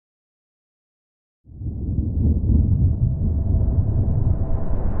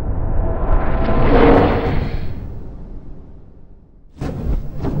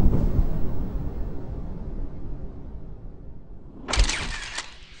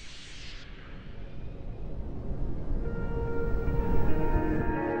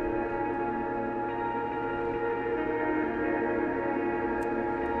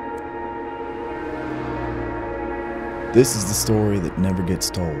This is the story that never gets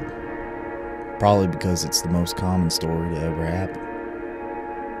told. Probably because it's the most common story to ever happen.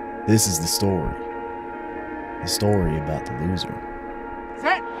 This is the story. The story about the loser.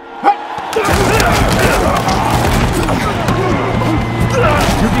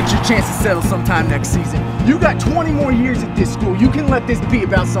 You'll get your chance to settle sometime next season. You got 20 more years at this school. You can let this be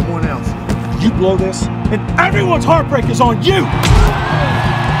about someone else. You blow this, and everyone's heartbreak is on you!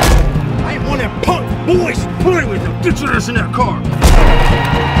 I ain't one of them punk boys play with them. Get your ass in that car!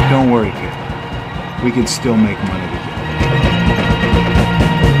 Don't worry, kid. We can still make money together.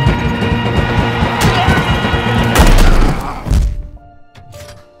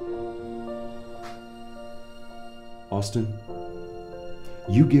 Austin,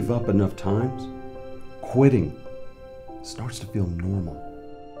 you give up enough times, quitting starts to feel normal.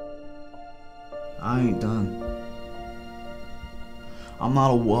 I ain't done. I'm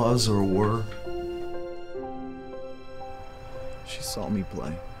not a was or a were. She saw me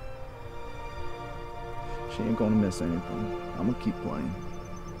play. She ain't gonna miss anything. I'm gonna keep playing.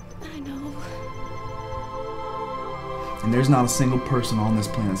 I know. And there's not a single person on this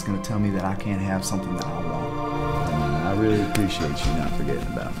planet that's gonna tell me that I can't have something that I want. And I really appreciate you not forgetting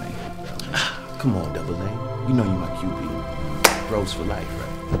about me. Come on, Double A. You know you my QB. Bros for life,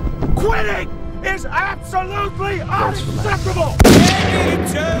 right? Quitting is absolutely unacceptable!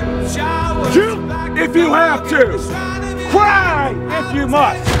 Shoot if you have to! Cry if you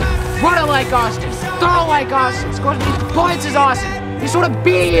must! Run it like Austin. Throw it like Austin. Score points as Austin. He sort of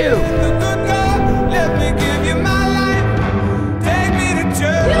beat you.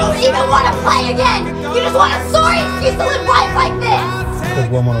 You don't even want to play again! You just want a sorry excuse to live life like this! The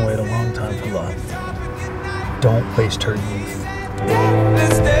woman waited a long time for love. Don't waste her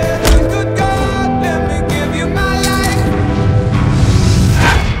youth.